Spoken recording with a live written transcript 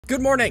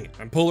Good morning,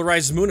 I'm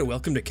PolarizedMoon and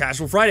welcome to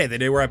Casual Friday, the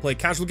day where I play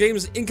casual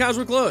games in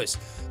casual clothes.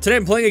 Today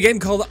I'm playing a game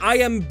called I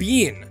Am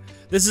Bean.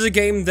 This is a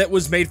game that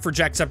was made for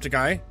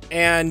Jacksepticeye,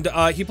 and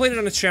he played it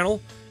on his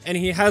channel, and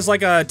he has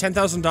like a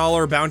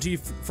 $10,000 bounty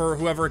for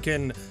whoever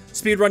can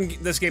speedrun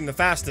this game the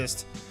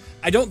fastest.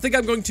 I don't think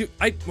I'm going to,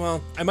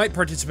 well, I might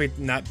participate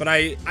in that, but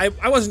I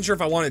wasn't sure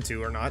if I wanted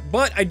to or not,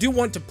 but I do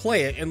want to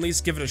play it and at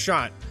least give it a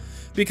shot,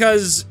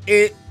 because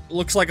it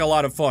looks like a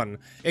lot of fun.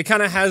 It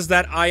kind of has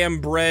that I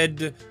Am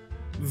Bread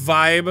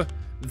vibe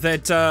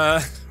that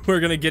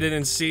we're gonna get in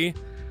and see.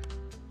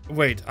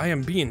 Wait, I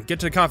Am Bean, get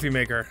to the coffee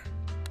maker.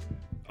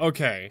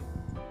 Okay.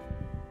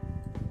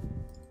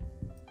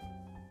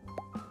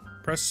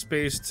 Press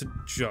space to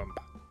jump.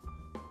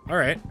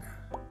 Alright.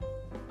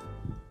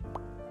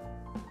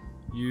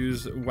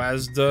 Use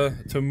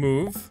WASD to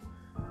move.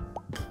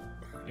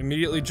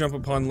 Immediately jump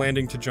upon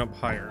landing to jump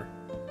higher.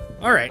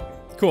 Alright,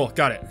 cool,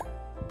 got it.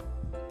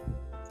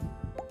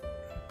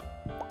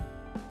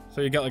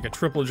 So you got like a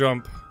triple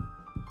jump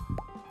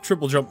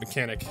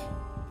mechanic.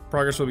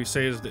 Progress will be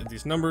saved at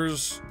these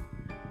numbers.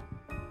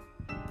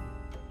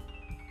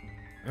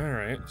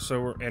 Alright,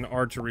 so we're in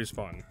R to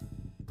respawn.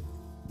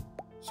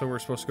 So we're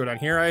supposed to go down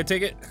here, I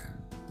take it?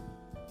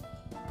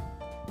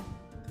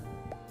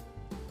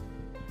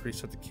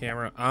 Reset the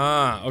camera.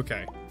 Ah,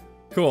 okay.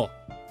 Cool.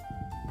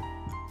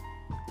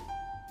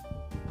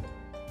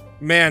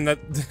 Man,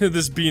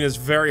 this bean is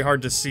very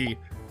hard to see.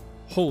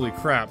 Holy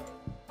crap.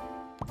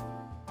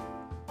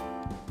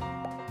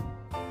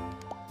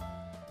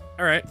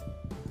 Alright.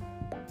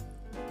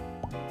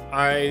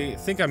 I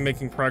think I'm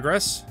making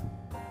progress.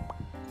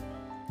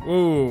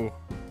 Ooh.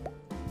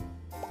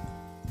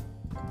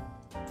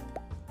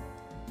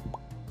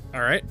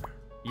 Alright.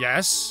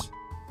 Yes.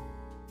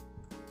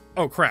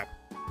 Oh, crap.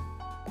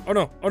 Oh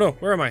no,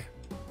 where am I?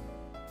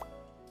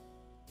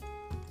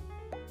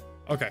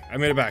 Okay, I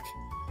made it back.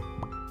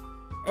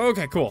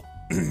 Okay, cool.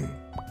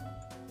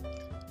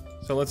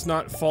 So let's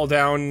not fall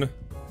down.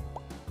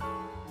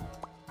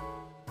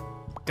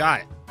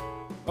 Got it.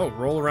 Oh,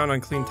 roll around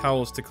on clean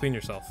towels to clean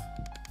yourself.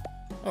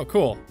 Oh,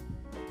 cool.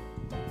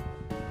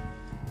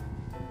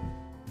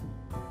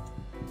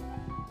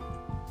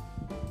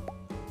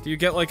 Do you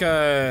get like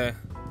a...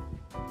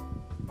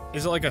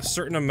 Is it like a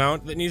certain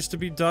amount that needs to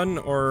be done,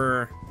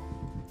 or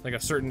like a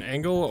certain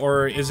angle,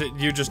 or is it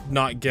you just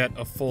not get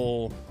a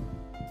full...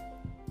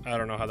 I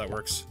don't know how that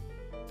works.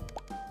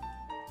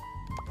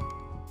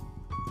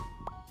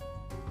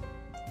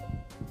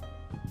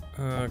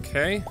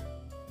 Okay.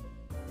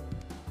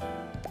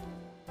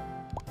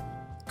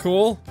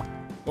 Cool.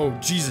 Oh,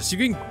 Jesus,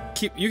 you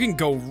can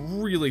go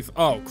really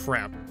oh,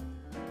 crap.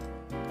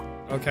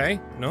 Okay,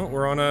 no,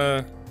 we're on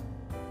a...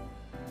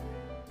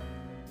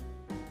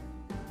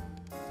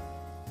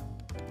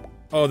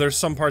 Oh, there's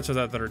some parts of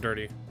that that are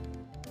dirty.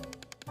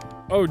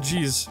 Oh,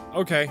 geez.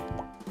 Okay.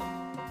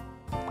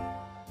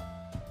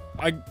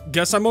 I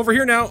guess I'm over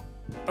here now.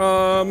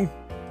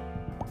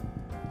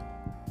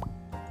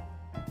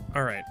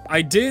 Alright.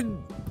 I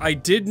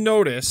did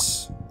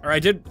notice, or I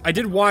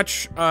did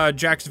watch,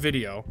 Jack's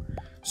video.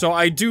 So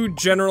I do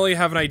generally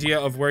have an idea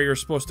of where you're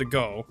supposed to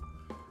go.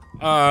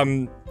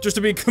 Just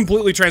to be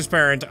completely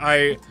transparent,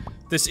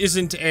 this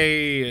isn't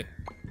a...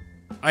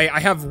 I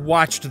have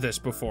watched this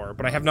before,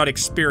 but I have not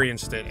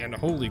experienced it, and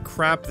holy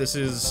crap,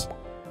 this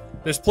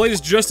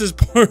plays just as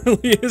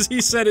poorly as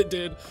he said it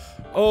did.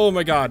 Oh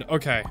my god,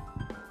 okay.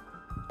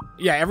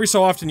 Yeah, every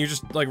so often you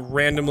just, like,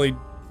 randomly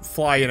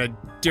fly in a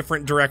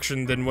different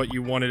direction than what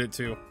you wanted it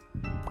to.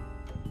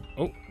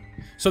 Oh.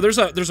 So there's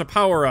a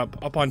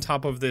power-up up on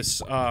top of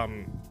this,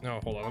 no,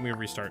 hold on, let me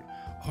restart.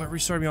 Oh, it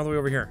restarted me all the way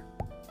over here.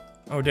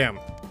 Oh, damn.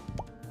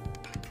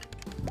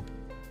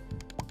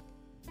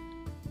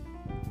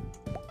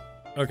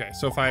 Okay,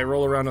 so if I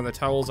roll around on the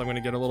towels, I'm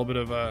gonna get a little bit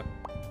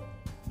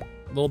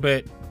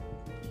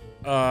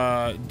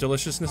of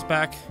deliciousness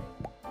back.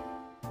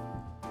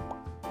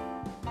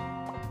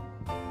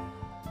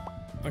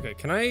 Okay,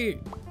 can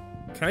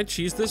I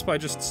cheese this by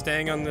just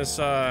staying on this,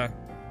 on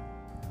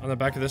the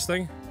back of this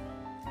thing?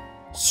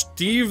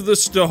 Steve the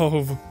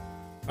stove!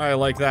 I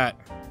like that.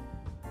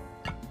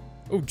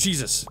 Oh,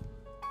 Jesus.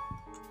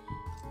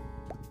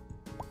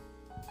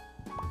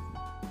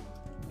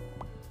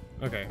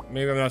 Okay,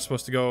 maybe I'm not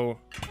supposed to go...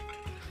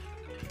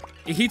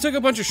 He took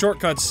a bunch of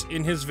shortcuts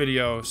in his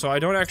video, so I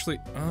don't actually...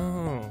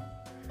 Oh.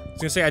 I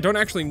was gonna say, I don't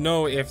actually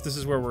know if this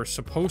is where we're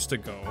supposed to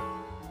go.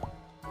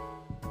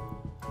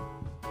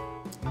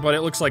 But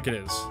it looks like it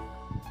is.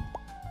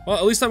 Well,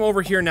 at least I'm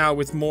over here now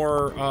with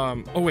more,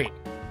 oh, wait.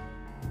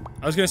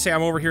 I was gonna say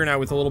I'm over here now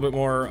with a little bit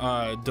more,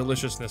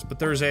 deliciousness, but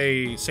there's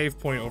a save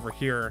point over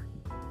here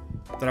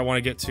that I want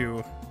to get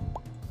to.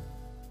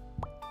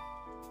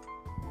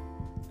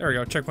 There we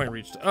go, checkpoint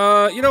reached.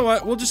 You know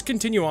what? We'll just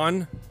continue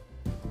on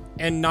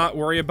and not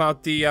worry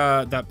about the,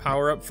 that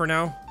power-up for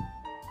now.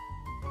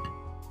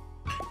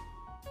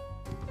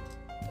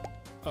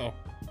 Uh-oh.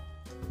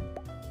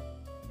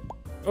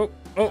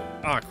 Oh,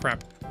 ah,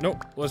 crap.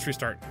 Nope, let's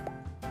restart.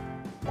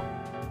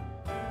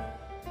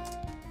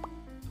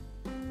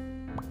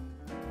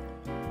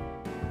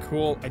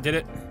 cool. I did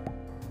it.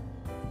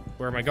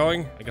 Where am I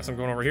going? I guess I'm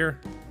going over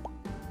here.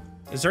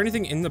 Is there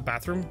anything in the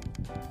bathroom?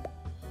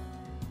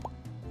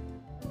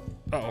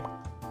 Uh-oh.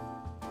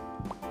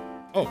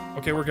 Oh,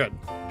 okay, we're good.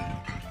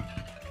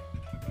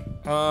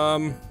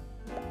 I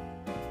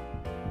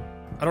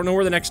don't know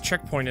where the next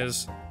checkpoint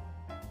is.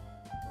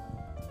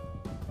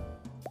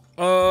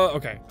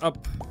 Okay,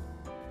 up.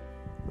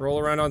 Roll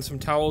around on some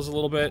towels a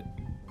little bit.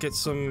 Get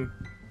some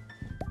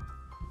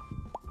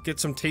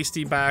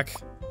Tasty back.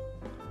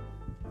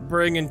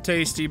 Bringing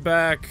Tasty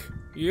back.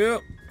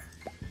 Yep.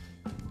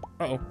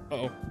 Uh-oh,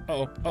 uh-oh,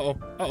 uh-oh, uh-oh,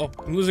 uh-oh.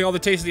 I'm losing all the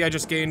Tasty I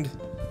just gained.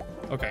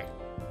 Okay.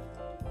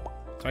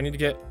 So I need to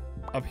get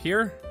up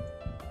here.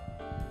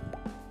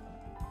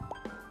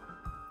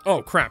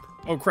 Oh, crap.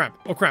 Oh, crap.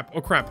 Oh, crap.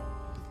 Oh, crap.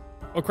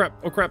 Oh, crap.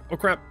 Oh, crap. Oh,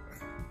 crap.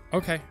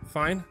 Okay,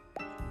 fine.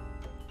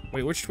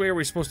 Wait, which way are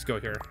we supposed to go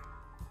here?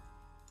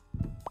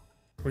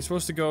 We're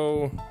supposed to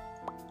go...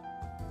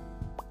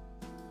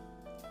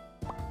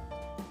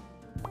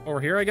 over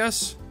here, I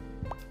guess?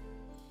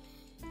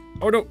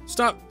 Oh, no.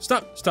 Stop.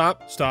 Stop.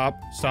 Stop. Stop.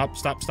 Stop.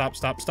 Stop. Stop.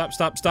 Stop. Stop.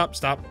 Stop. Stop.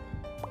 Stop.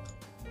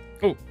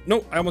 Oh,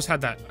 no. I almost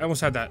had that. I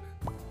almost had that.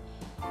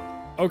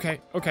 Okay.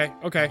 Okay.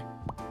 Okay.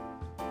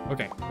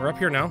 Okay. We're up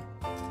here now.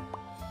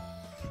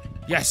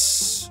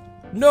 Yes!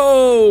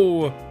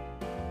 No!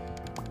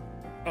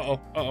 Uh-oh.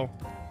 Uh-oh.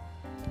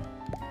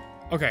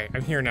 Okay.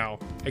 I'm here now,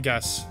 I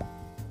guess.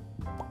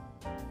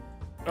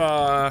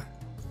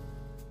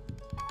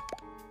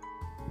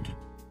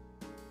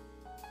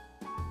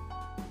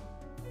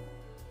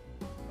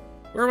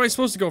 Where am I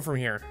supposed to go from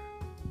here?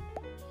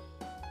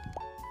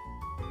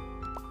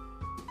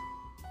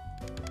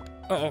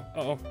 Uh-oh,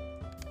 uh-oh.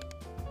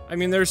 I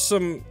mean, there's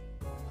some...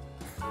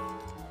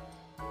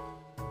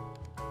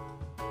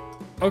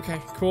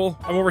 Okay, cool.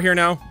 I'm over here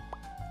now.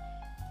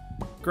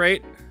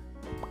 Great.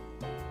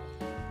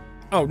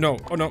 Oh, no.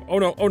 Oh, no. Oh,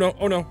 no. Oh, no.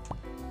 Oh, no.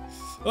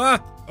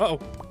 Ah! Uh-oh.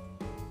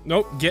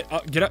 Nope. Get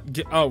up. Get up.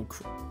 Get...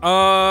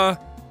 Oh.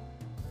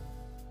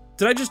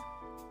 Did I just...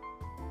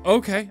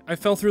 Okay. I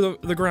fell through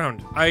the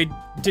ground. I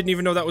didn't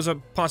even know that was a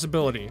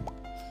possibility.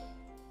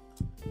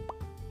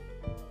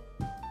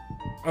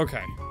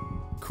 Okay.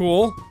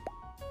 Cool.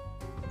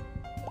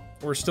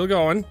 We're still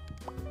going.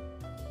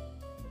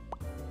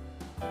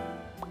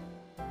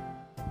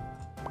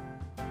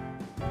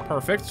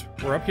 Perfect.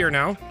 We're up here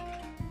now.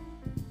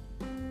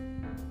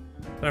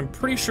 And I'm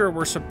pretty sure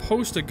we're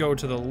supposed to go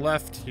to the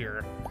left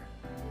here.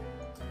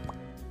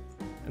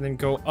 And then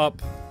go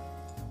up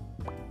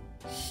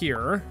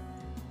here.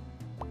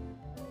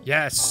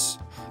 Yes.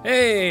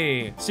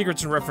 Hey!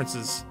 Secrets and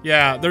references.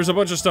 Yeah, there's a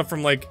bunch of stuff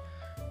from, like,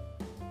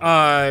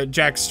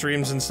 Jack's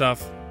streams and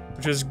stuff,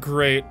 which is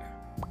great.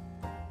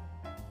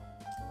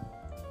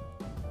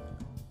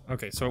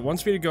 Okay, so it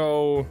wants me to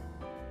go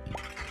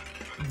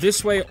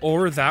this way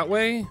or that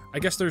way. I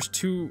guess there's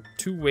two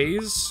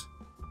ways.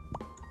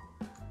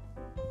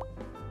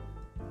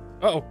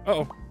 Uh-oh,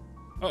 uh-oh,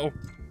 uh-oh.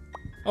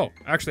 Oh,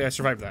 actually, I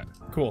survived that.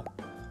 Cool.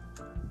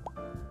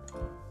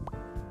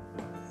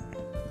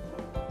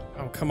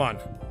 Oh, come on.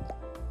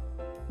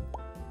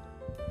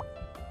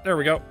 There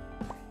we go.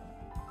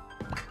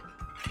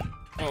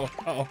 Uh-oh,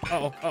 uh-oh,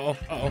 uh-oh, uh-oh,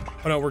 uh-oh.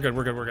 Oh, no, we're good,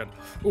 we're good, we're good.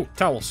 Ooh,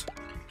 towels.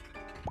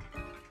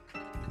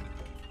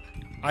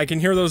 I can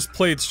hear those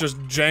plates just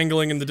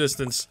jangling in the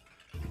distance.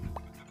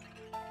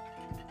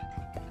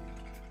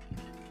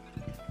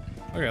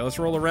 Okay, let's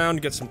roll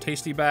around, get some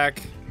Tasty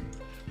back.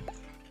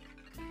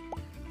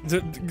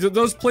 Did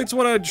those plates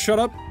want to shut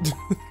up?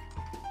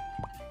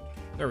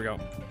 There we go.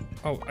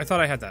 Oh, I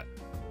thought I had that.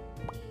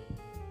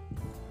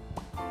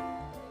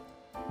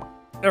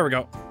 There we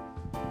go.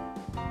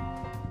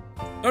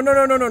 No, no,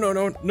 no, no, no, no,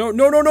 no, no,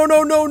 no, no, no,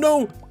 no, no,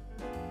 no!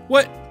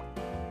 What?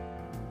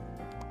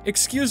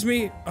 Excuse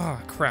me? Ah,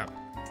 oh, crap.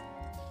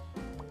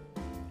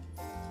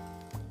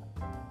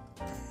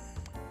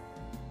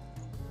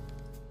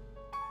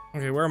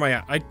 Okay, where am I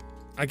at?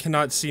 I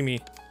cannot see me.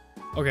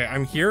 Okay,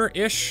 I'm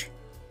here-ish.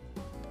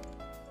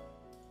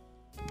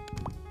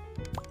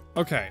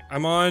 Okay,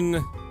 I'm on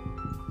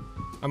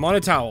a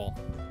towel.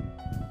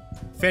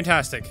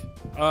 Fantastic.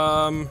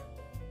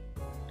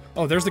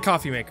 Oh, there's the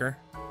coffee maker.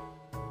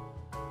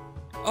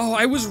 Oh,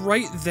 I was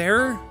right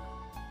there?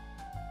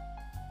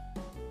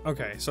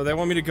 Okay, so they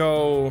want me to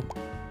go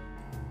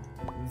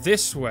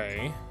this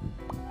way.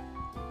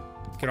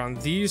 Get on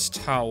these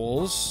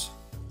towels.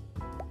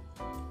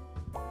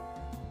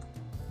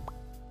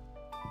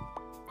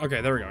 Okay,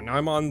 there we go. Now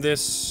I'm on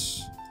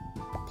this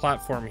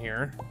platform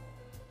here.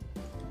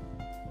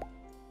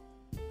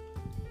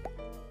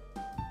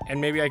 And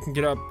maybe I can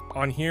get up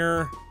on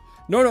here.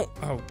 No, no.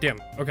 Oh, damn.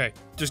 Okay,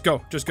 just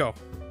go. Just go.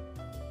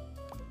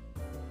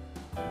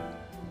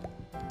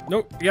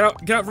 Nope. Get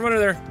out. Get out from under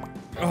there.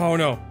 Oh,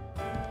 no.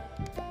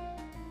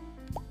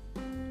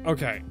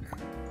 Okay.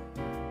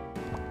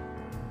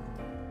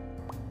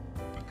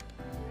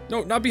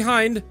 No, not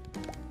behind.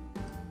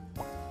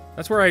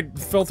 That's where I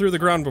fell through the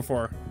ground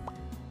before.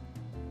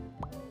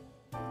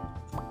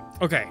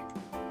 Okay.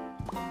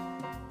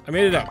 I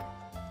made it up.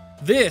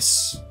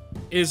 This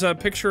is a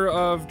picture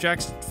of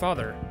Jack's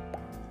father.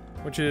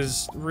 which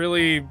is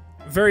really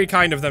very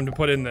kind of them to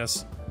put in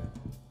this.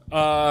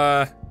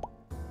 Oh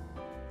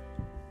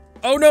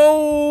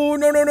no!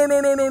 No, no, no,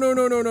 no, no, no, no,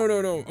 no, no, no,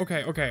 no, no.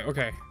 Okay, okay,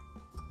 okay.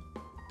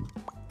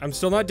 I'm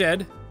still not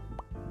dead.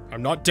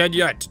 I'm not dead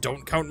yet.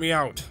 Don't count me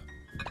out.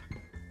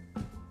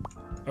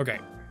 Okay.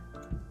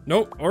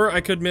 Nope, or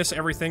I could miss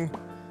everything.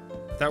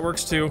 That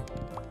works too.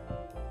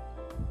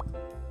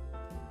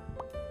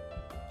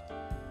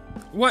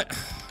 What?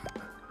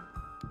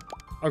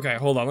 Okay,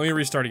 hold on. Let me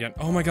restart again.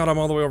 Oh my god, I'm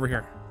all the way over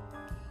here.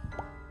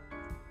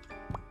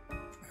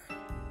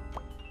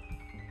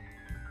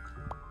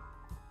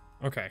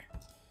 Okay.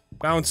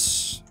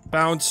 Bounce.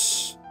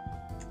 Bounce.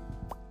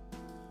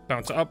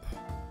 Bounce up.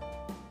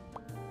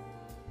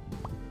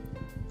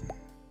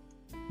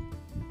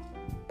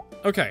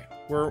 Okay,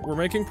 we're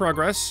making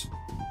progress.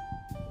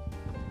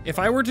 If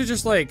I were to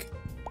just, like,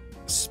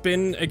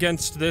 spin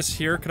against this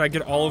here, could I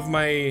get all of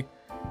my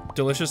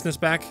deliciousness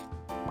back?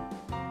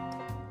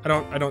 I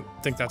don't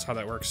think that's how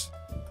that works.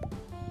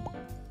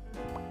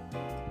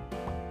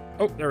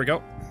 Oh, there we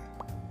go.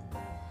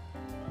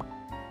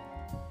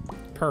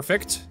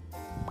 Perfect.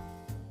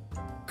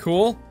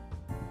 Cool.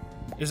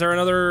 Is there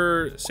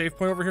another save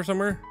point over here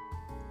somewhere?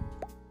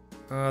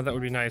 That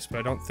would be nice, but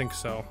I don't think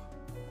so.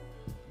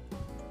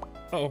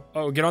 Uh-oh.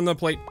 Oh, get on the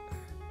plate.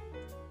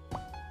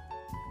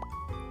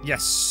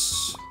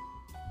 Yes.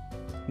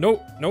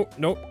 Nope, nope,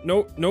 nope,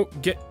 nope,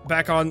 nope. Get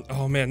back on.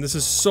 Oh man, this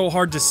is so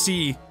hard to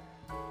see.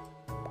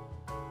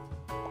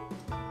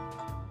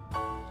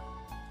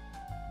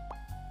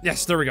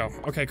 Yes, there we go.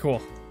 Okay,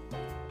 cool.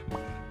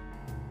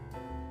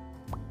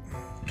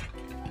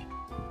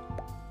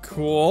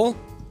 Cool.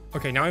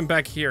 Okay, now I'm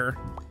back here.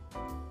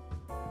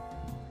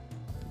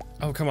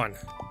 Oh, come on.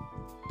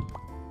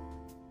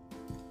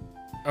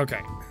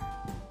 Okay.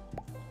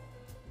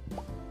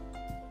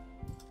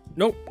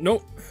 Nope,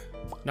 nope.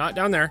 Not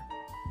down there.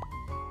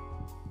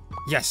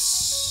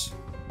 Yes.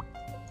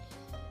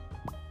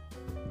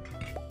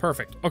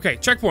 Perfect. Okay,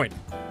 checkpoint.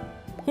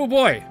 Oh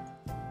boy.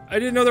 I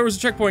didn't know there was a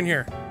checkpoint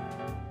here.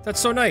 That's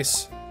so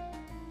nice.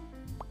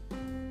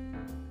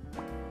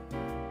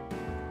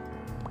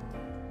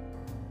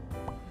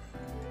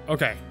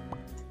 Okay.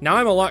 Now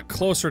I'm a lot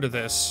closer to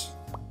this.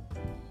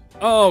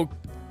 Oh,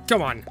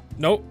 come on.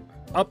 Nope.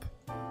 Up.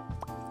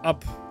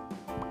 Up.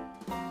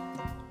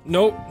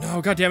 Nope.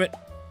 No, god damn it.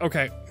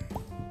 Okay.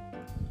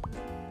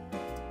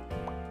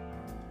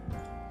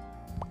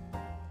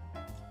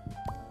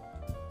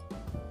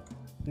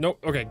 Nope.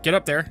 Okay, get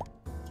up there.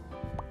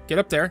 Get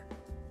up there.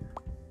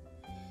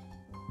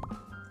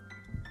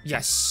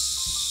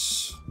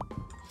 Yes.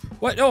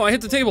 What? No, I hit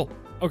the table.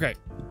 Okay.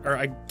 Or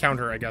I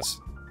counter, I guess.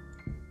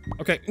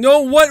 Okay.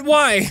 No, what?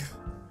 Why?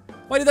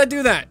 Why did I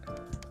do that?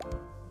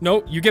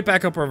 No, you get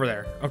back up over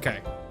there. Okay.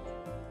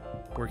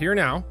 We're here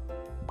now.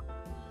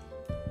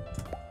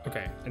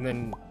 Okay, and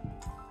then...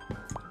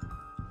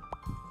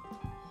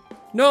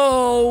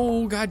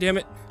 No! God damn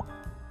it.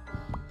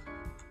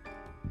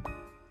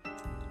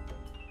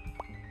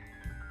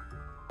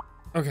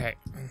 Okay.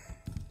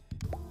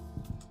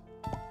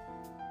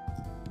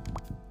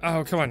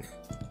 Oh, come on.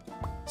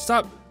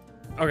 Stop.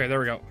 Okay, there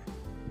we go.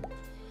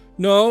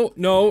 No,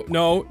 no,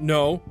 no,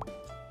 no.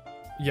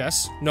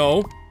 Yes,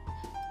 no.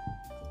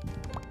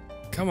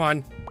 Come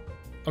on.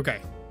 Okay.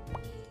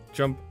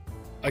 Jump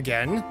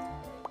again.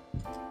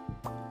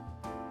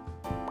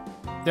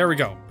 There we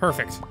go.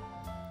 Perfect.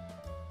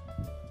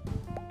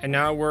 And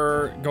now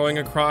we're going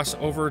across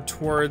over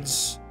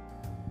towards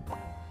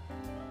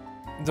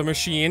the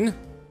machine.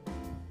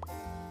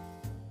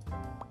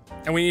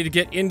 And we need to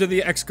get into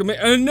the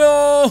exclamation.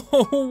 No!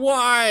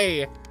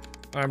 Why?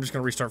 I'm just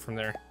gonna restart from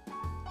there.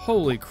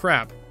 Holy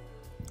crap.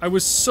 I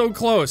was so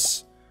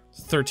close.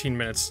 13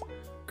 minutes.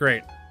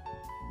 Great.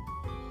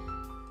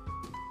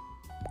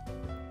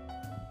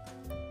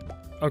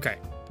 Okay.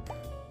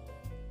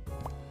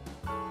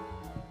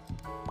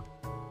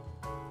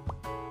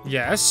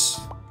 Yes.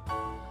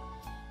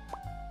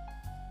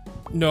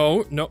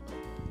 No, no.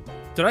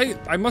 Did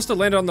I must have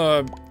landed on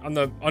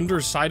the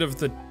underside of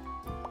that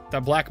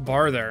black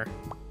bar there.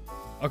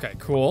 Okay,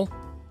 cool.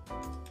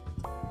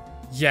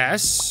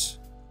 Yes.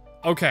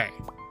 Okay.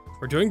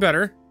 We're doing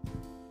better.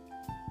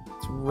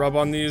 Let's rub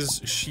on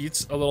these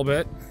sheets a little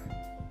bit.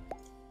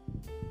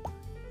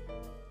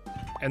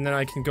 And then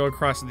I can go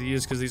across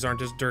these because these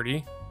aren't as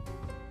dirty.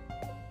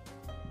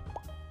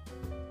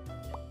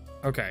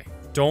 Okay.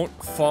 Don't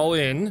fall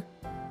in.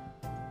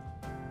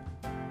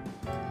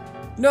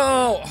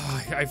 No!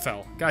 Oh, I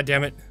fell. God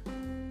damn it.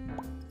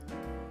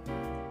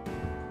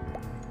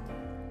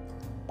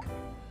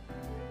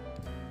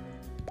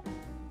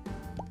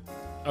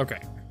 Okay.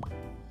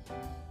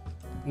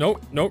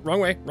 Nope, nope, wrong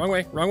way, wrong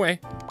way, wrong way.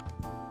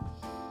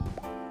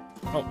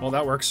 Oh, well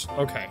that works.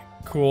 Okay,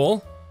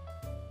 cool.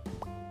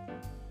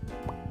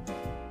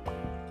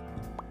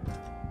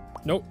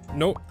 Nope,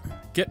 nope.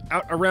 Get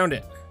out around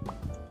it.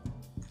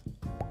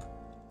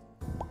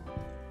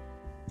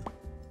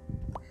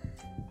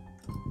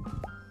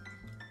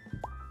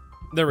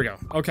 There we go.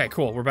 Okay,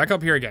 cool. We're back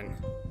up here again.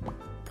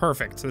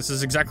 Perfect. This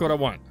is exactly what I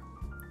want.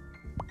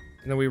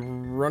 And then we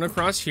run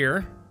across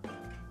here.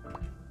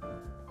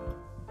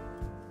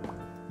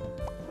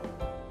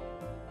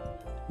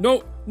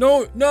 No,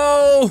 no,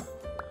 no!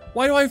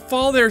 Why do I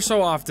fall there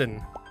so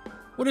often?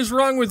 What is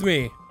wrong with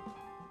me?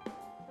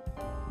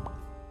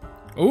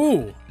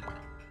 Ooh.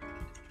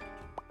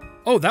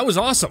 Oh, that was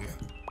awesome.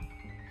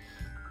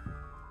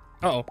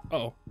 Uh-oh,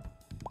 uh-oh.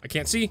 I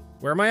can't see.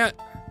 Where am I at?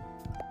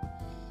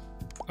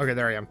 Okay,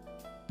 there I am.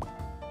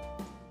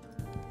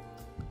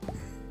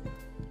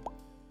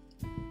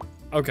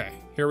 Okay,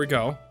 here we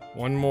go.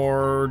 One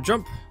more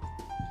jump.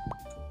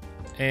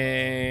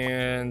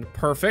 And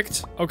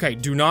perfect. Okay,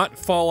 do not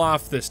fall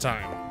off this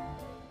time.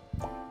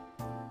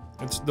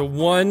 It's the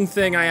one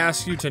thing I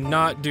ask you to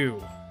not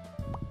do.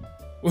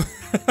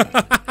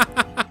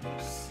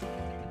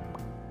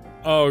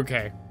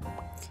 Okay.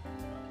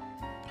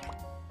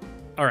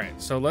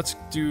 Alright, so let's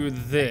do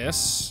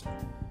this.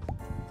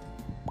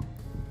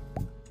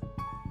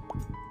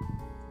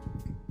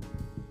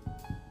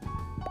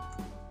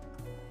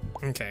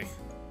 Okay.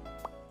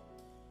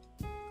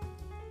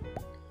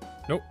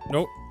 Nope,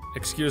 nope.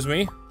 Excuse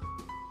me.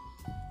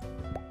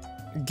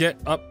 Get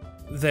up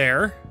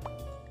there.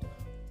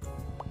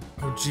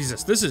 Oh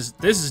Jesus, this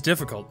is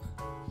difficult.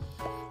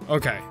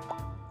 Okay.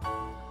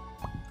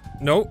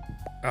 Nope.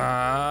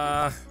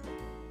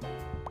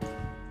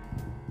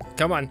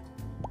 Come on.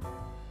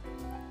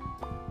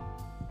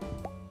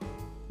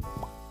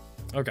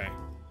 Okay.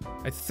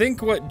 I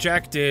think what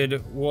Jack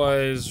did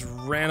was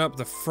ran up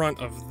the front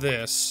of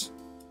this.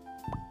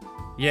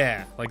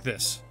 Yeah, like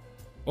this.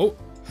 Oh,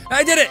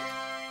 I did it!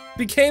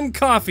 Became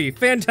coffee.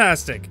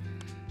 Fantastic.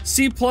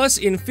 C+ in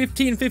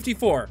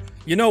 1554.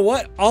 You know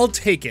what? I'll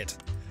take it.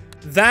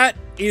 That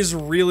is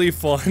really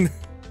fun.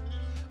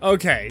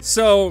 Okay,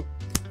 so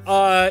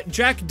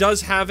Jack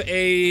does have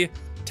a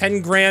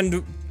 10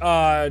 grand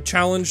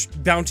challenge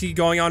bounty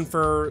going on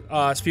for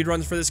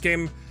speedruns for this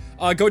game.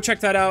 Go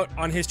check that out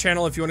on his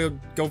channel if you want to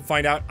go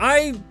find out.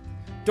 I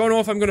don't know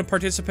if I'm going to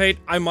participate.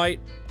 I might.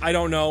 I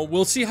don't know.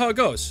 We'll see how it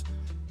goes.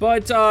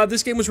 But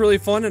this game was really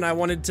fun, and I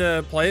wanted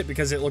to play it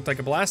because it looked like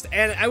a blast.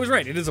 And I was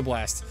right. It is a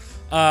blast.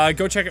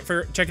 Go check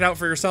it out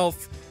for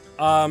yourself.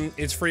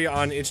 It's free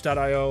on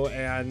itch.io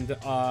and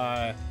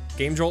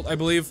GameJolt, I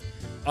believe.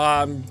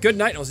 Good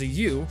night, and I'll see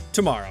you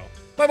tomorrow.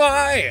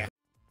 Bye-bye!